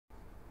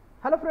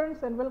Hello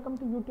friends and welcome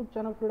to YouTube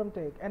channel Freedom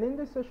Tech, and in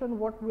this session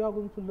what we are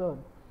going to learn?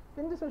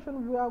 In this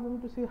session we are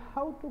going to see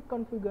how to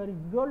configure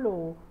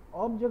YOLO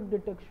object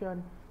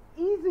detection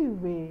easy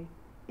way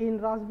in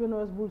Raspberry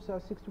OS Bullseye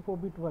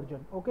 64-bit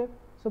version. Okay,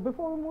 so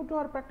before we move to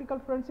our practical,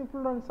 friends, if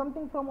you learn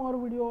something from our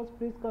videos,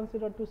 please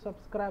consider to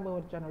subscribe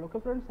our channel. Okay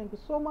friends, thank you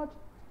so much,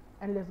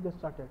 and let's get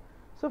started.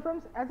 So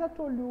friends, as I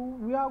told you,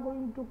 we are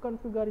going to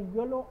configure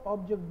YOLO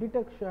object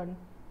detection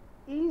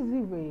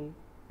easy way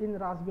in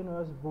Raspberry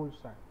OS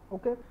Bullseye.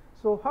 Okay,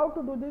 so how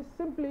to do this?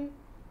 Simply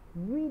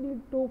we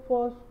need to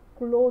first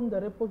clone the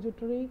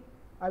repository.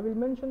 I will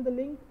mention the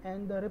link,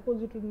 and the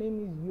repository name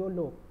is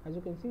YOLO. As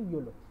you can see,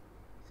 YOLO.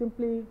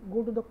 Simply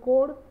go to the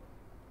code,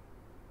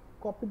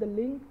 copy the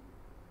link,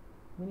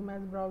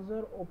 minimize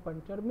browser,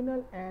 open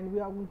terminal, and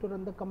we are going to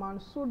run the command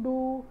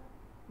sudo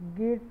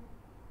git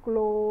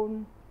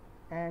clone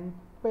and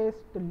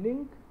paste the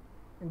link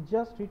and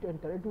just hit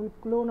enter. It will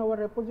clone our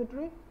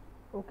repository.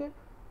 Okay,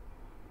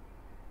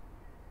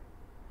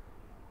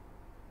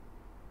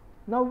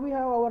 now we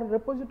have our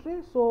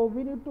repository, so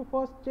we need to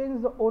first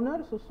change the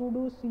owner. So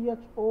sudo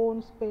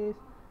chown space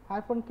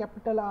hyphen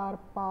capital R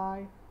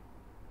pi,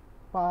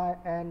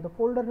 and the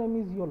folder name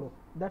is YOLO.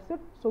 That's it.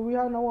 So we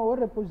have now our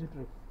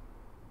repository,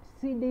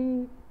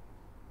 cd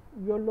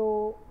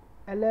YOLO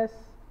ls.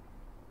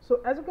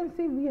 So as you can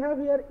see, we have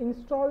here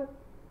install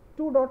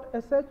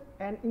 2.sh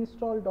and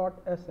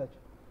install.sh.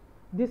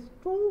 These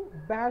two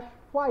bash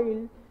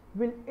file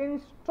will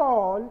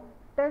install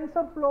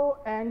tensorflow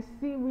and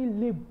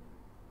cvlib.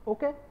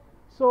 Okay,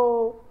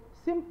 so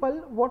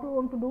simple, what we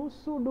want to do,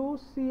 sudo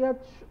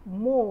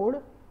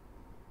chmod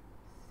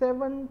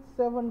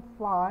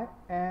 775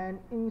 and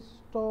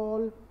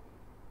install.sh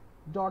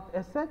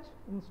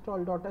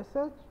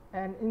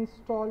and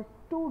install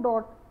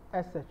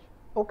 2.sh.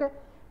 okay,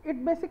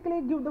 it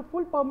basically give the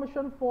full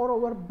permission for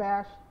our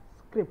bash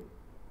script.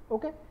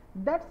 Okay,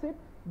 that's it.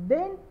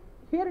 Then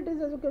here it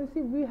is, as you can see,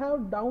 we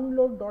have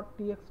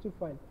download.txt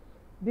file.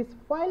 This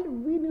file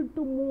we need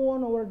to move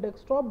on our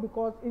desktop,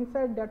 because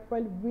inside that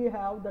file we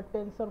have the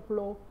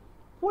TensorFlow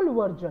full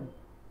version.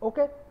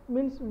 Okay,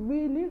 means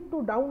we need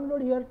to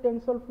download here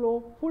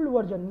TensorFlow full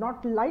version,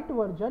 not lite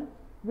version.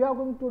 We are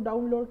going to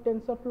download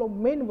TensorFlow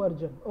main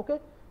version. Okay,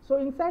 so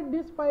inside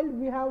this file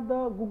we have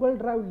the Google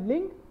Drive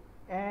link,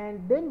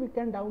 and then we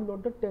can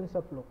download the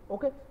TensorFlow.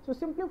 Okay, so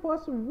simply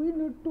first we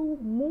need to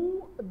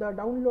move the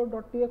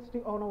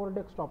download.txt on our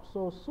desktop.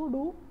 So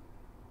sudo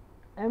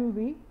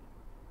mv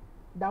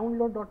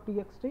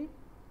download.txt,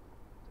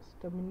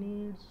 just a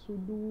minute,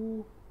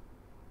 sudo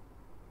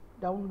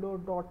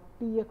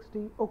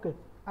download.txt. okay,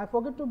 I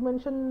forget to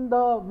mention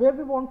the where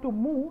we want to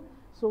move.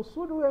 So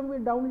sudo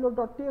mv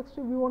download.txt,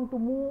 we want to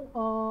move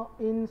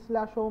in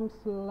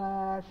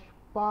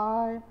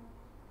 /home/pi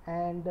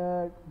and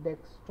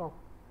desktop,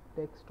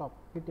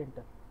 hit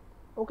enter.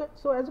 Okay,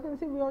 so as you can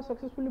see, we have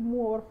successfully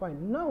moved our file.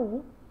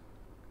 Now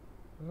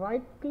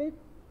right click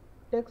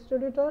text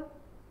editor,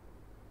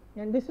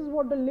 and this is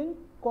what the link,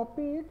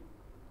 copy it,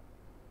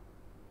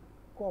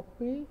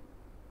 copy,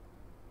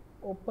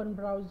 open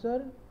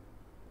browser,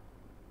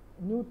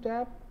 new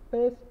tab,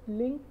 paste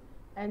link,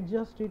 and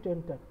just hit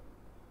enter.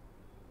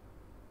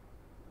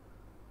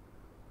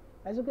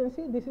 As you can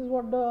see, this is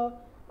what the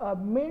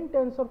main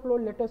TensorFlow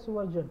latest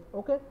version.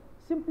 Okay,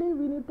 simply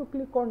we need to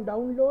click on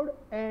download,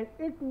 and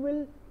it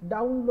will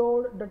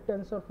download the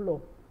TensorFlow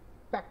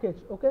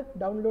package. Okay,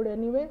 download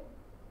anyway.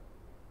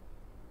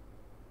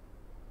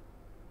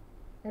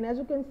 And as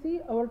you can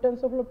see, our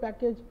TensorFlow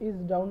package is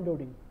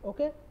downloading.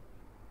 Okay,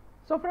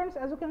 so friends,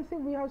 as you can see,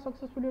 we have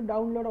successfully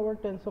downloaded our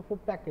TensorFlow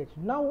package.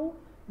 Now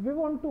we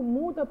want to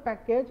move the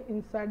package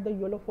inside the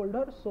YOLO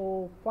folder.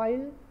 So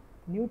file,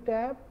 new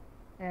tab,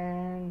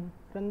 and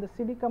run the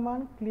cd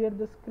command, clear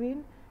the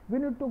screen. We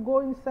need to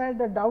go inside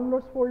the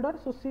downloads folder.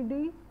 So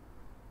cd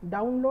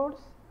downloads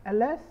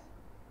ls,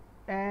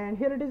 and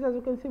here it is. As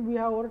you can see, we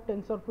have our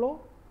TensorFlow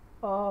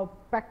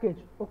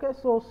package. Okay,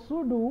 so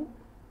sudo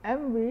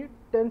mv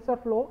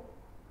tensorflow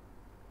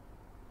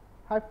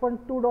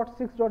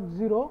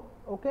 -2.6.0.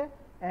 okay,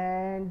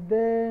 and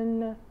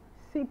then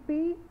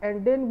cp,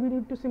 and then we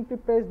need to simply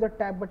press the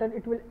tab button.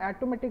 It will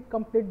automatically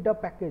complete the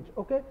package.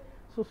 Okay,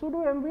 so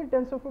sudo mv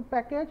tensorflow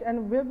package,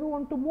 and where we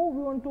want to move,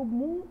 we want to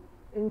move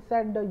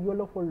inside the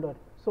YOLO folder.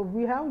 So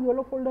we have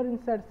YOLO folder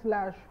inside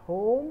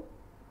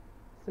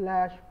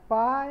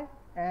 /home/pi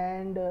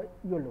and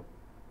YOLO.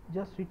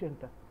 Just hit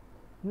enter.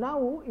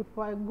 Now if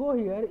I go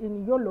here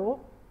in YOLO,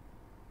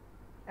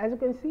 as you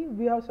can see,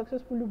 we have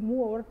successfully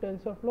moved our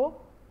TensorFlow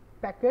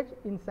package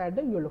inside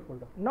the YOLO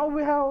folder. Now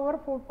we have our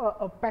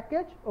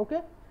package.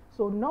 Okay,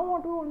 so now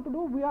what we want to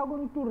do, we are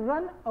going to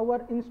run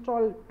our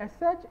install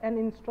sh and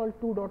install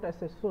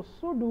 2.sh. So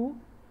sudo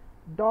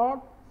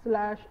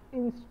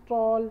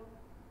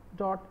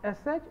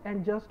 /install.sh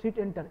and just hit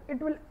enter.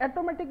 It will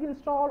automatically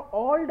install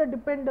all the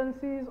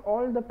dependencies,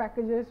 all the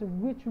packages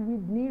which we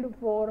need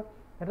for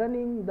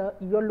running the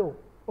YOLO.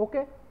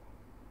 Okay,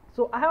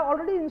 so I have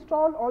already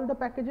installed all the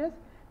packages.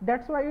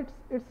 That's why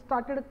it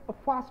started a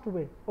fast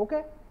way.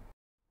 Okay,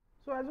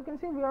 So as you can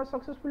see, we have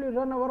successfully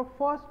run our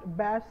first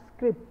bash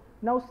script.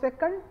 Now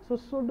second, so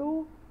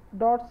sudo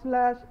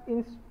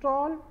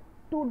 /install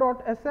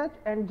 2.sh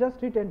and just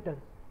hit enter.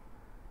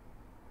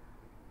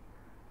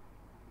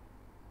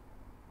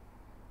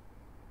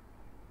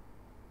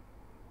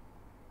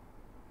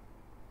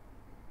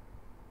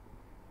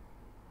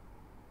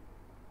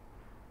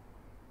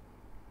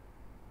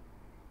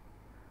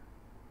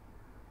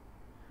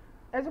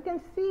 As you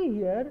can see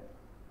here,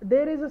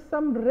 there is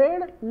some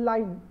red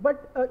line,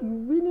 but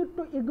we need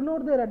to ignore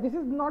the error. This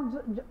is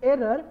not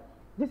error.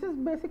 This is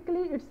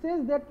basically, it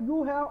says that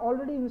you have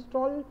already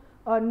installed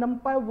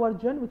numpy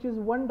version which is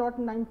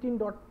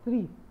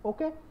 1.19.3,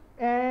 okay,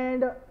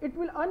 and it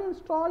will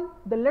uninstall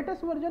the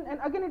latest version and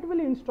again it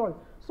will install.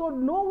 So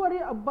no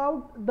worry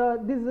about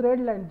this red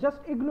line, just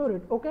ignore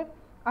it, okay.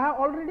 I have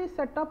already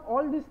set up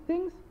all these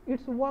things,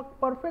 it's worked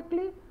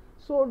perfectly,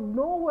 so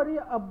no worry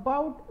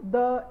about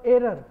the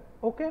error,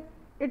 okay.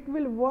 It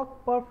will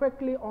work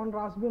perfectly on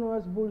Raspberry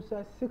OS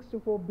Bullseye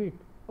 64-bit,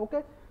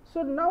 okay.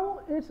 So now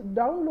it's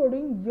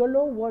downloading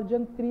YOLO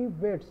version 3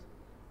 weights.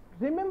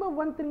 Remember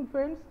one thing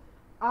friends,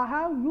 I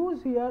have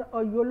used here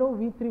a YOLO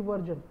v3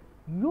 version.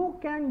 You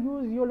can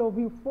use YOLO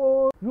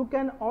v4, you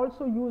can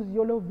also use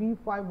YOLO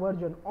v5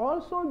 version.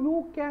 Also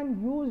you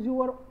can use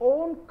your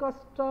own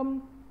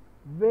custom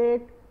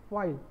weight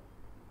file.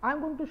 I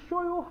am going to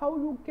show you how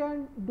you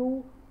can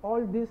do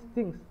all these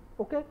things,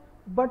 okay.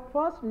 But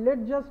first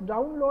let's just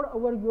download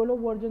our YOLO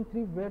version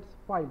 3 weights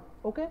file,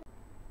 okay.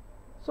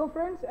 So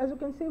friends, as you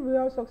can see, we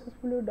have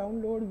successfully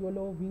downloaded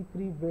YOLO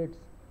v3 weights.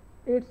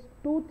 It's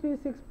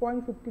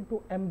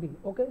 236.52 MB,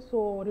 okay.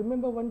 So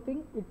remember one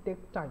thing, it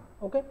takes time,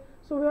 okay.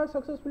 So we have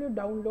successfully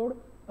downloaded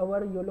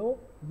our YOLO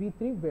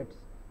v3 weights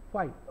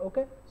file,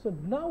 okay. So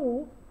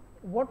now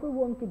what we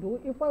want to do,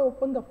 if I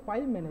open the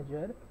file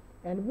manager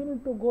and we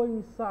need to go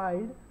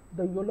inside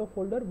the YOLO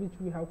folder which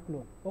we have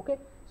cloned, okay.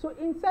 So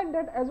inside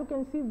that, as you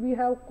can see, we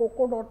have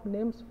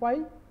coco.names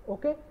file,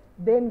 okay.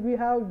 Then we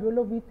have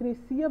YOLO v3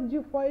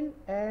 CFG file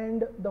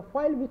and the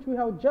file which we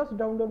have just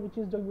downloaded, which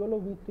is the YOLO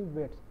v3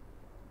 weights.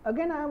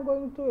 Again, I am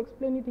going to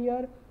explain it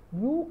here.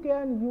 You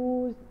can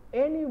use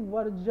any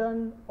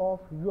version of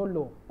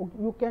YOLO.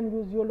 You can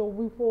use YOLO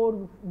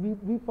v4,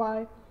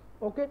 v5,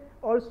 okay.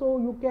 Also,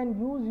 you can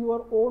use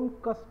your own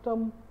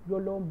custom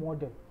YOLO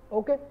model,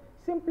 okay.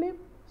 Simply.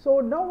 So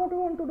now what we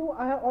want to do,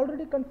 I have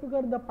already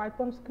configured the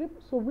Python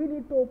script. So we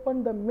need to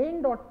open the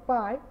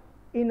main.py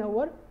in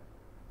our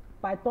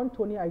Python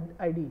 20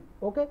 IDE,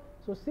 okay.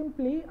 So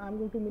simply I am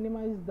going to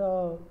minimize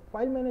the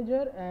file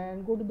manager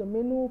and go to the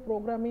menu,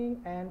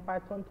 programming and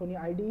Python 20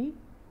 IDE,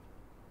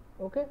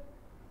 okay.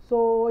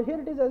 So here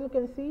it is, as you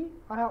can see,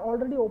 I have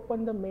already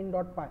opened the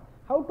main.py.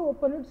 How to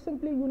open it?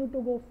 Simply you need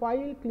to go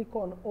file, click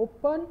on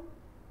open,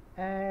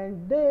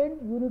 and then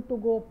you need to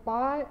go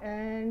py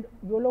and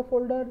YOLO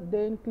folder,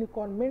 then click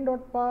on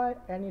main.py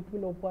and it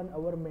will open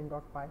our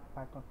main.py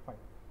Python file.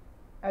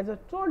 As I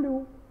told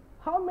you,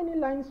 how many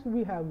lines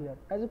we have here?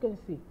 As you can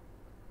see,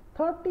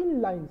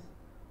 13 lines,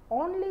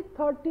 only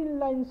 13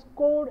 lines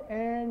code,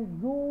 and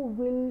you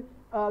will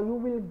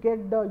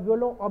get the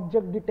YOLO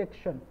object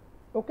detection,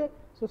 okay.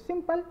 So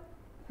simple,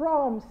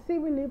 from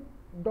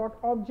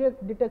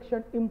cvlib.object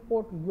detection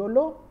import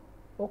YOLO,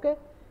 okay.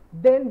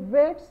 Then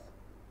weights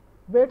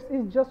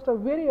is just a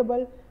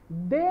variable.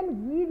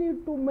 Then we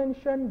need to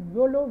mention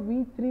YOLO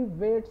v3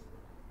 weights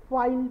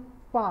file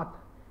path.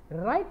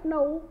 Right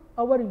now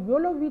our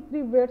YOLO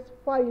v3 weights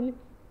file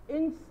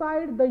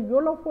inside the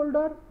YOLO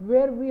folder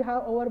where we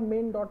have our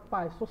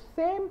main.py. So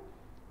same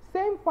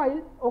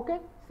file, okay,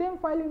 same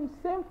file in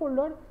same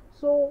folder.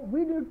 So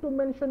we need to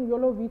mention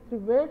YOLO v3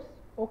 weights,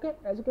 okay.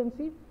 As you can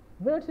see,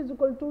 weights is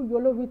equal to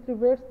YOLO v3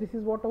 weights. This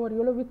is what our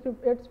YOLO v3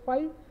 weights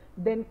file.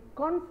 Then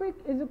config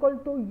is equal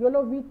to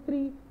YOLO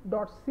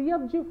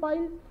v3.cfg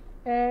file,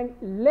 and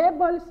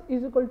labels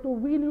is equal to,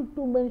 we need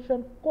to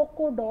mention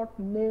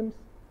coco.names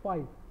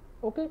file,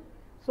 okay.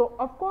 So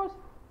of course,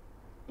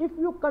 if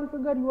you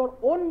configure your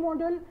own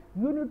model,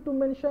 you need to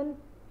mention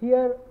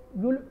here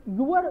your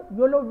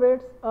YOLO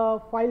weights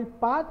file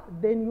path,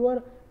 then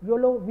your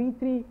YOLO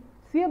v3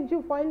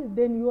 cfg file,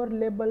 then your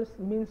labels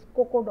means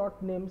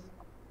coco.names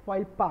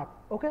file path,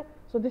 okay.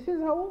 So this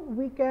is how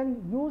we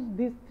can use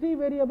these three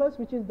variables,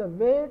 which is the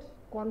weights,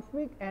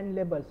 config and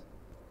labels,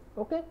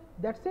 okay.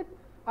 That's it.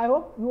 I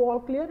hope you all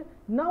clear.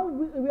 Now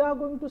we are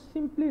going to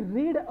simply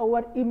read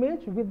our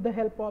image with the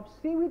help of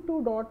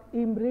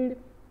cv2.imread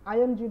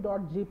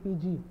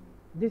img.jpg.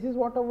 This is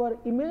what our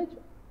image,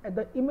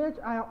 the image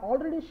I have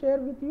already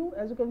shared with you.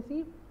 As you can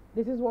see,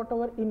 this is what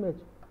our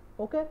image,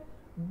 okay.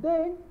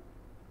 Then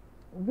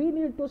we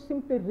need to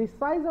simply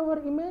resize our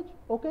image,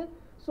 okay.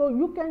 So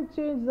you can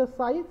change the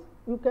size,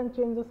 I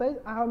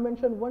have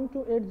mentioned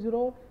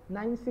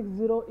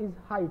 1280960 is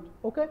height,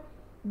 okay.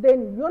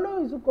 Then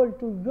YOLO is equal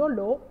to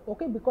YOLO,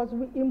 okay, because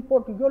we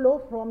import YOLO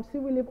from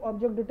cvlib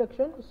object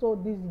detection. So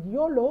this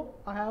YOLO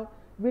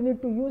we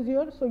need to use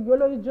here. So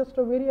YOLO is just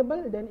a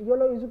variable, then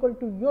YOLO is equal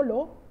to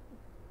YOLO,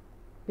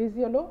 this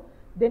YOLO.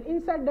 Then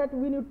inside that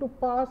we need to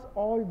pass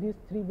all these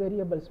three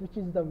variables, which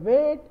is the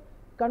weight,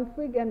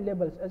 config and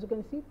labels. As you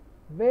can see,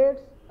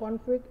 waits,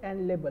 config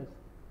and labels.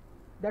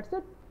 That's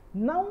it.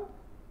 Now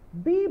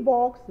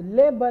bbox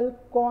label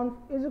conf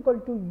is equal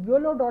to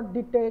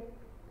yolo.detect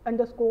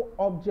underscore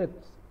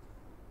objects.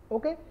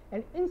 Okay,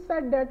 and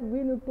inside that we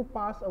need to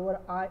pass our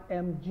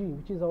img,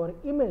 which is our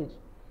image.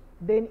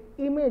 Then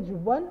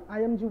image1,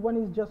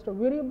 img1 is just a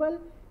variable.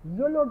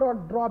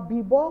 Yolo.draw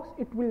bbox,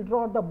 it will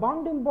draw the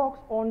bounding box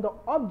on the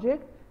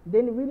object.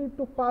 Then we need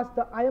to pass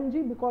the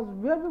img, because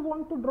where we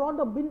want to draw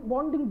the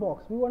bounding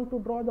box, we want to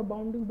draw the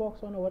bounding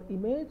box on our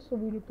image, so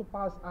we need to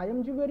pass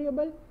img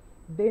variable.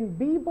 Then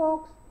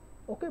bbox,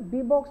 okay,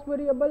 bbox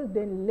variable,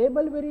 then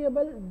label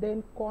variable,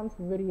 then conf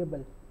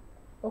variable.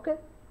 Okay,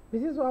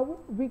 this is how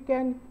we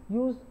can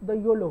use the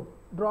YOLO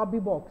draw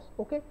bbox.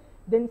 Okay,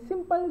 then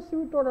simple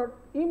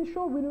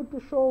cv2.imshow, we need to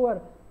show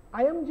our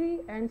img,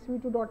 and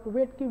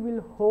cv2.wait key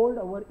will hold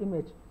our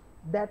image.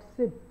 That's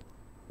it,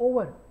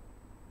 over.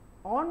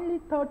 Only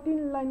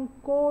 13 line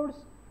codes,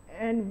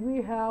 and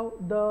we have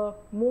the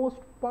most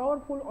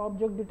powerful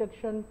object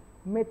detection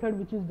method,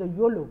 which is the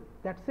YOLO.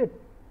 That's it.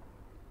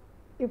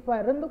 If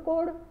I run the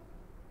code,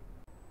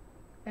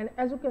 and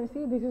as you can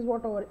see, this is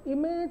what our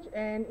image,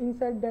 and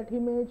inside that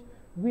image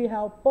we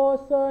have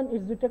person,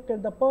 it's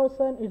detected the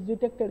person, it's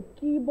detected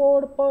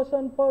keyboard,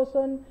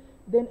 person.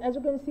 Then as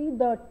you can see,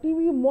 the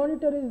TV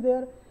monitor is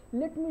there.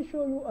 Let me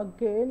show you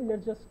again.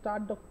 Let's just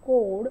start the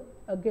code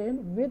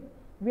again. With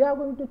we are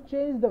going to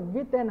change the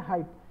width and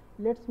height.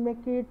 Let's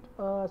make it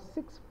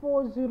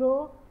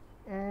 640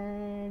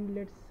 and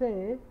let's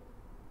say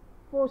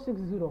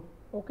 460.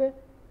 Okay,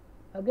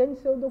 again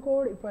save the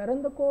code. If I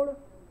run the code,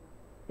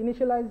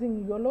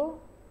 initializing YOLO,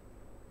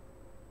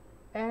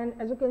 and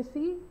as you can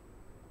see,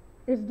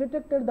 it's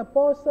detected the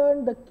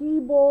person, the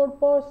keyboard,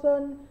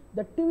 person,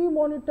 the TV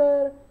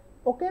monitor.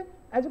 Okay,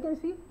 as you can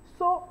see.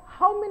 So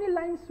how many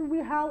lines we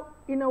have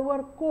in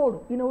our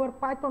code, in our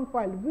Python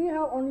file? We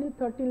have only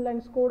 13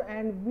 lines code,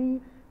 and we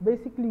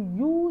basically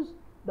use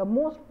the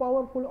most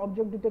powerful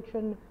object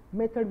detection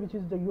method, which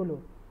is the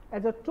YOLO.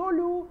 As I told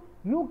you,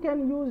 you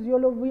can use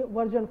YOLO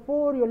version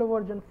 4, YOLO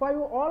version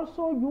 5.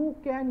 Also, you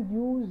can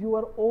use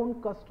your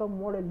own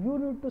custom model. You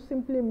need to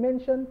simply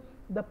mention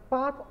the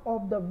path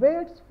of the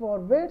waits for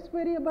waits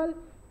variable,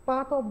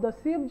 path of the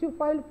CFG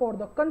file for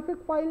the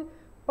config file,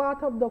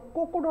 path of the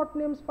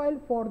coco.names file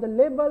for the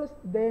labels.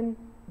 Then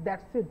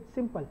that's it,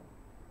 simple,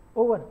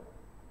 over.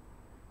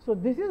 So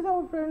this is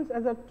how, friends,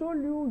 as I told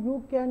you,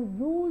 you can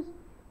use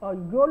a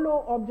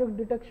YOLO object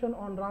detection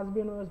on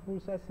Raspberry OS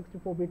Bullseye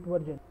 64-bit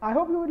version. I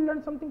hope you will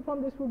learn something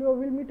from this video.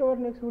 We'll meet our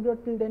next video.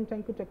 Till then,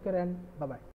 thank you, take care, and bye bye.